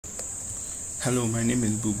Hello, my name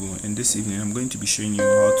is Bubu, and this evening I'm going to be showing you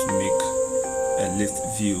how to make a list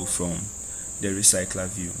view from the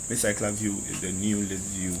RecyclerView. RecyclerView is the new list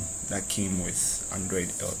view that came with Android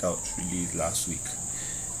that was released last week.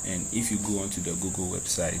 And if you go onto the Google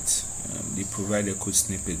website, they provide a code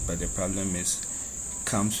snippet, but the problem is it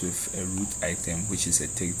comes with a root item, which is a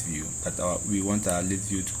text view. But we want our list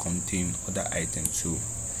view to contain other items, so I'm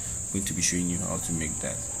going to be showing you how to make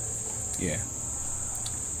that.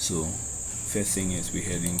 So first thing is we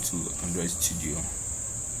head into Android Studio,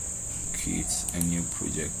 create a new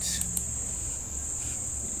project.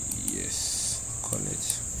 Yes, call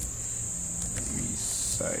it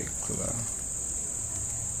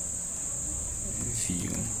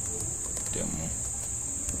RecyclerView demo.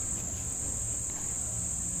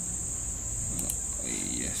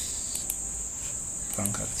 Yes,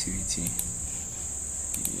 blank activity.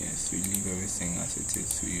 Yes, we leave everything as it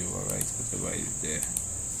is. We overwrite whatever is there.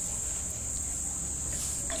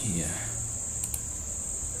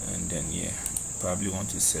 And then probably want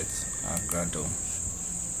to set our Gradle.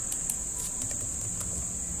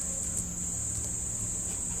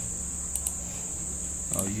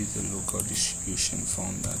 I'll use the local distribution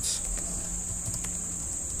format.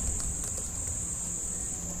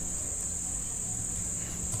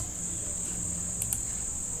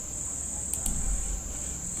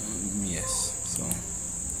 Yes, so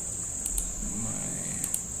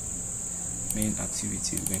main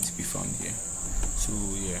activity is going to be found here. So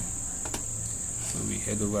we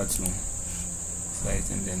head over to site,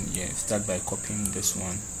 and then start by copying this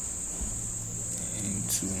one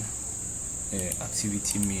into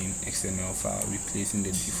activity main XML file, replacing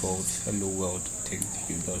the default hello world text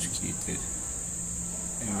view that was created,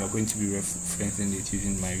 and we are going to be referencing it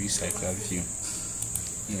using my RecyclerView.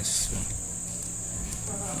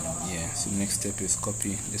 So next step is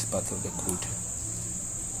copy this part of the code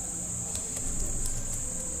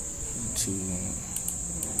to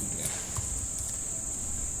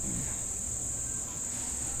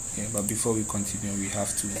but before we continue, we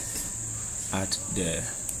have to add the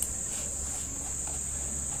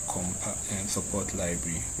support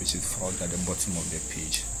library, which is found at the bottom of the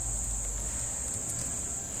page.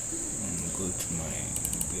 Go to my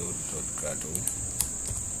build.gradle,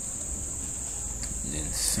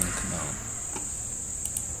 then sync now.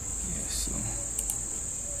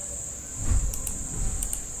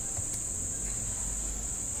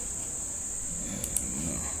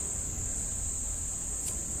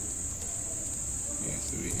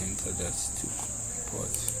 So we enter that to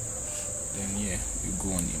import, then we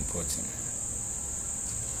go on importing.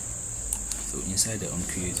 So inside the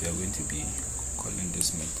onCreate, we are going to be calling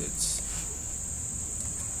these methods,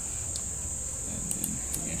 and then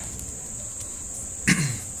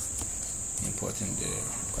importing the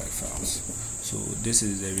required files. So this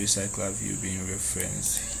is the RecyclerView being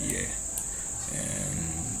referenced here,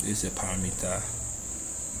 and this is a parameter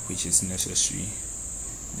which is necessary.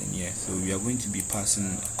 Then so we are going to be passing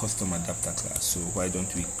a custom adapter class, so why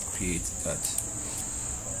don't we create that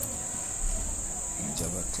in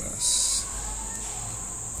Java class.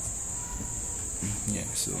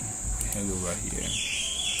 So we head over here,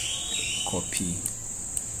 copy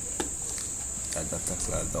the adapter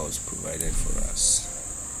class that was provided for us.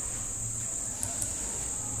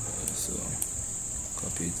 So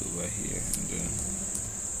copy it over here, and then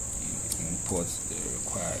import the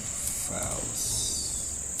required files.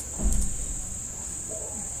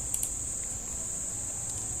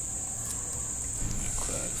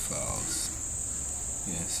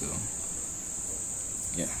 So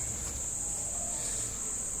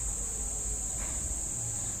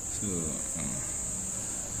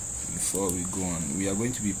before we go on, we are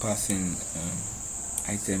going to be passing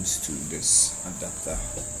items to this adapter,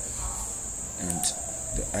 and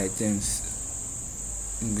the items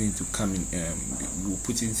are going to come in. We'll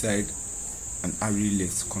put inside an array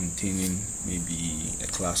list containing maybe a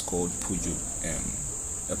class called Pujo,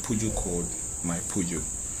 a Pujo called my Pujo.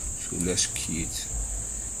 So let's create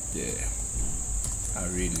the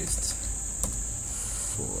array list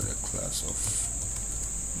for the class of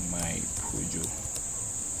my Pujo,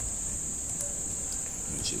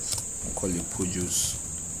 which is, we'll call it Pujo's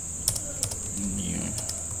new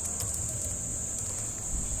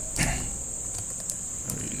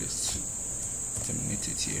array list. Terminate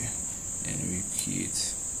it here, and we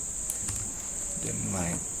create the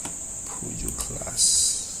my Pujo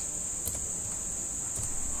class.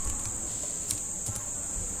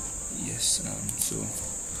 So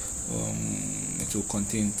it will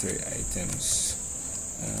contain 3 items.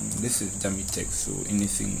 This is dummy text, so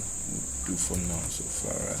anything will do for now so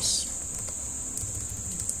far as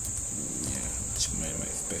my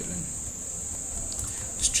spelling.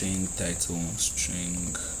 string title,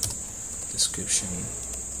 string description,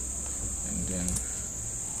 and then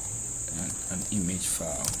an image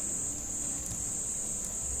file.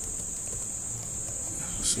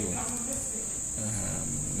 So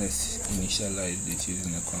let's initialize it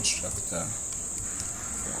using a constructor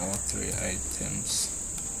for all 3 items,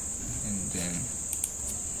 and then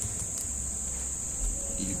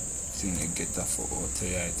using a getter for all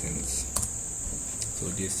 3 items. So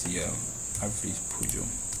this here, average Pujo.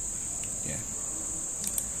 Yeah.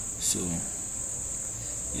 So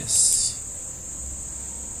yes.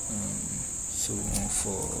 So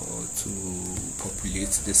to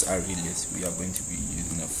populate this array list, we are going to be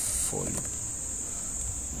using a for loop.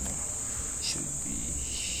 Should be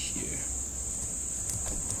here.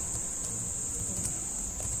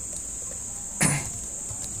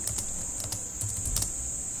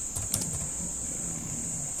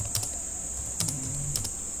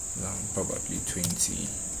 Probably 20,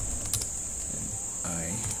 and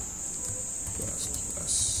I plus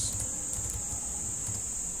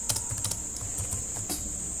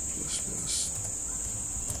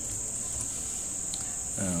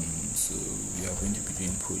so we are going to be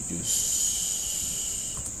doing produce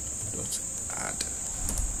dot add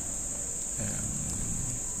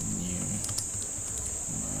new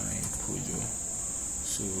my Pujo.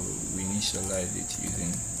 So we initialize it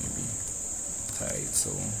using maybe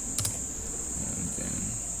title, and then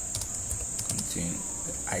contain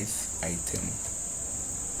the item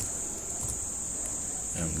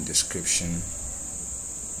description,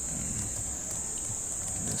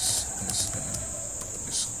 this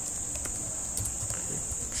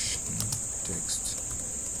description text,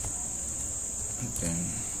 and then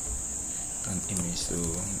an image. So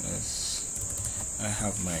I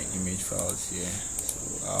have my image files here, so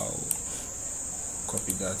I'll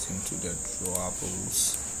copy that into the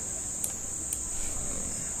drawables.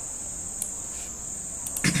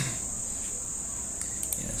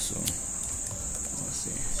 Yeah, so let's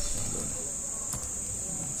see.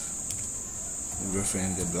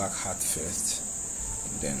 Reference the black hat first,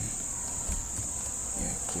 and then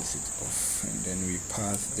close it off, and then we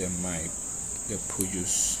pass the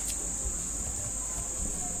Pujos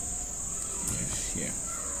here.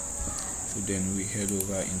 So then we head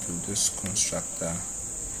over into this constructor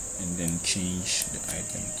and then change the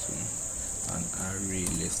item to an array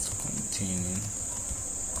list containing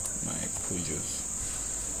my Pujos.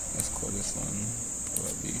 Let's call this one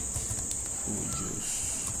probably Pujos,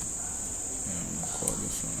 and we'll call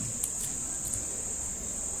this one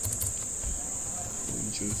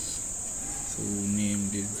Pujos. So we'll name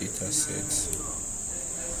this data set.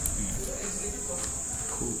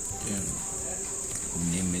 We'll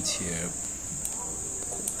name it here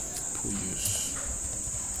Pujos.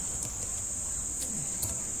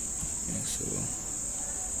 So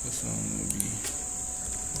this one will be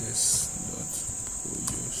this dot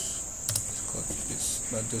Pujos. Let's copy this,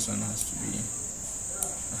 but this one has to be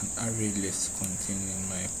an array list containing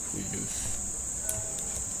my Pujos.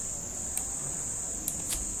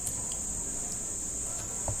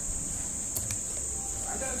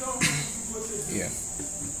 Yeah.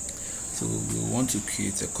 So we want to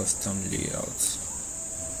create a custom layout.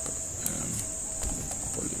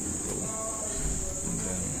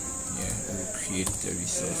 Create the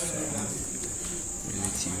resource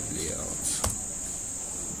relative layout.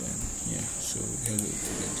 Then so head to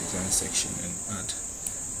the design section and add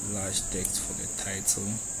large text for the title,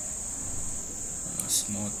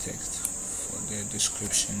 small text for the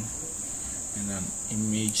description, and an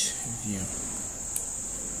image view.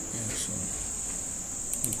 So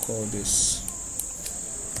we call this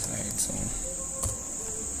title.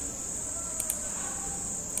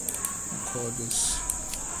 We call this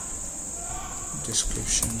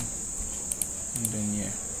description, and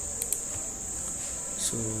then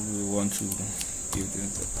so we want to give them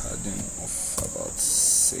the padding of about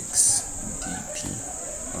 6 dp,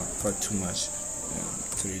 not too much.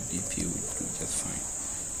 3 dp would do just fine,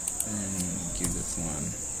 and give this one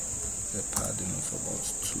the padding of about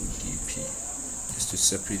 2 dp, just to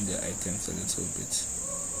separate the items a little bit.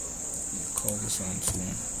 Call this one to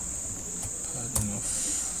padding of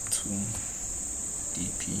 2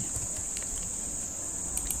 dp.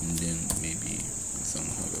 And then maybe some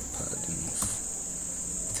have a padding of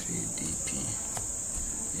 3 dp.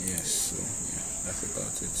 So that's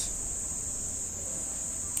about it.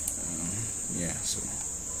 So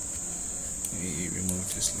we remove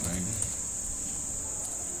this line.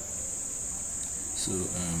 So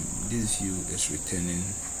this view is returning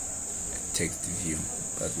a text view,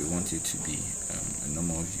 but we want it to be a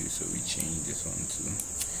normal view, so we change this one to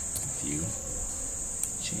view,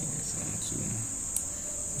 change this one to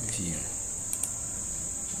view.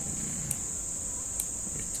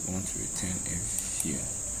 We want to return a view.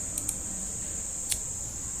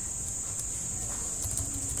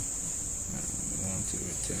 We want to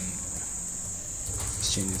return. Let's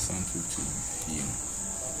change this one to view.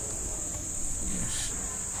 Yes.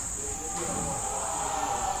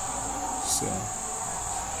 So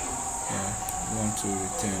yeah, we want to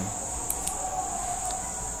return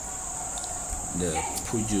the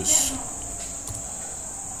produce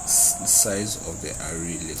size of the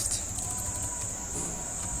array list.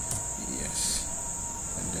 Yes,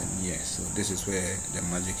 and then yes, so this is where the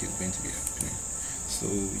magic is going to be happening. So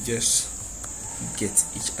just get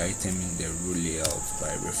each item in the row layout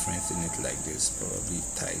by referencing it like this, probably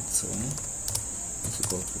title, it's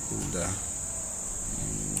equal to holder,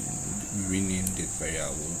 and rename the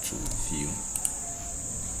variable to view,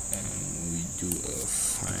 and we do a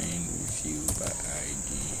find view by ID,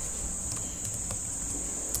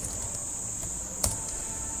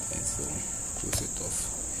 and so close it off,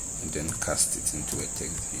 and then cast it into a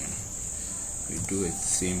text view. We do the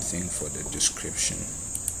same thing for the description.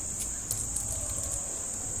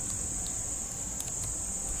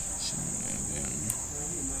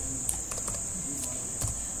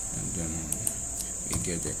 And then we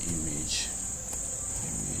get the image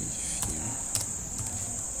view.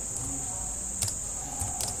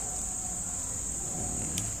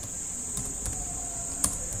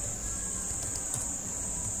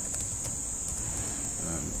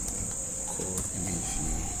 Called image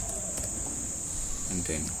view, and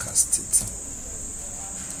then cast it.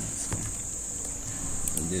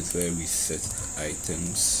 So this is where we set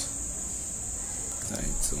items,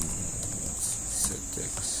 title, set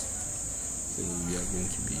text. So we are going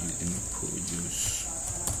to be using produce,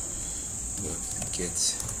 but get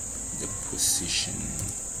the position,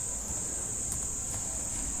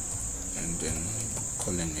 and then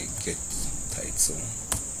calling a get title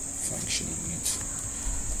function on it.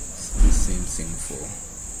 So the same thing for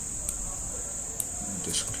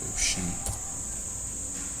description,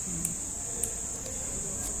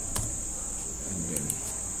 and then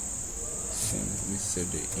we set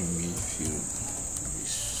the image field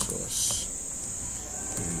resource,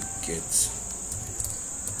 we get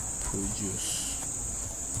produce,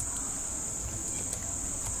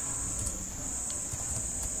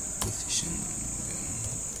 position, and then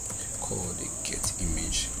call the get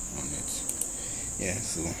image on it. Yeah,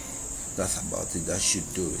 so that's about it. That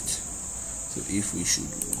should do it. So if we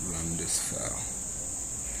should run this file,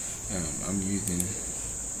 I'm using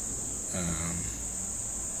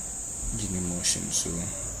Genymotion, so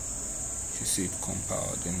you see it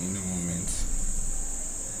compiled and in a moment.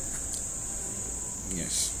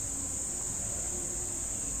 Yes.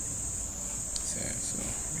 So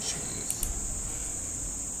we show this.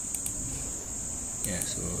 Yeah,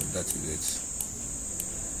 so that is it.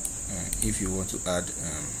 If you want to add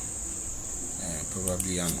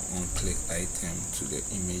probably an on-click item to the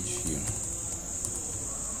image view,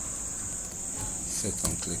 set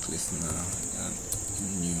on-click listener and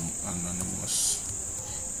new anonymous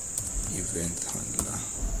event handler.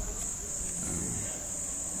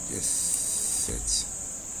 Just set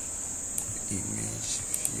image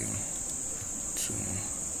view to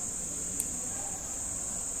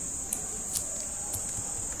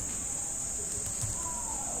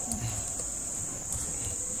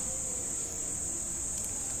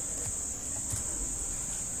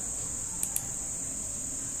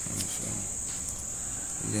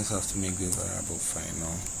you just have to make the variable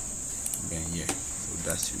final, then yeah, so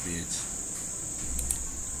that should be it.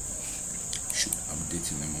 Should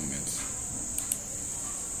update in a moment.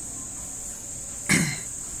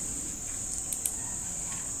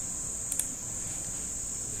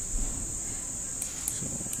 So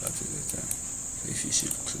that is it. So if you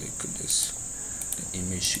should click this, the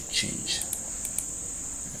image should change.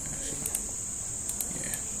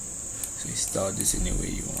 So you style this any way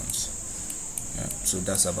you want. So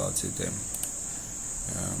that's about it then.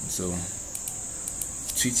 So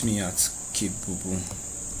tweet me at KidBubu,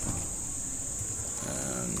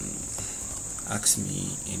 ask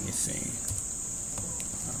me anything,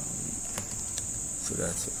 so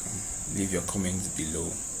that leave your comments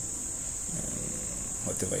below,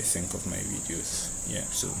 whatever you think of my videos. Yeah,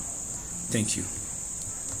 so thank you.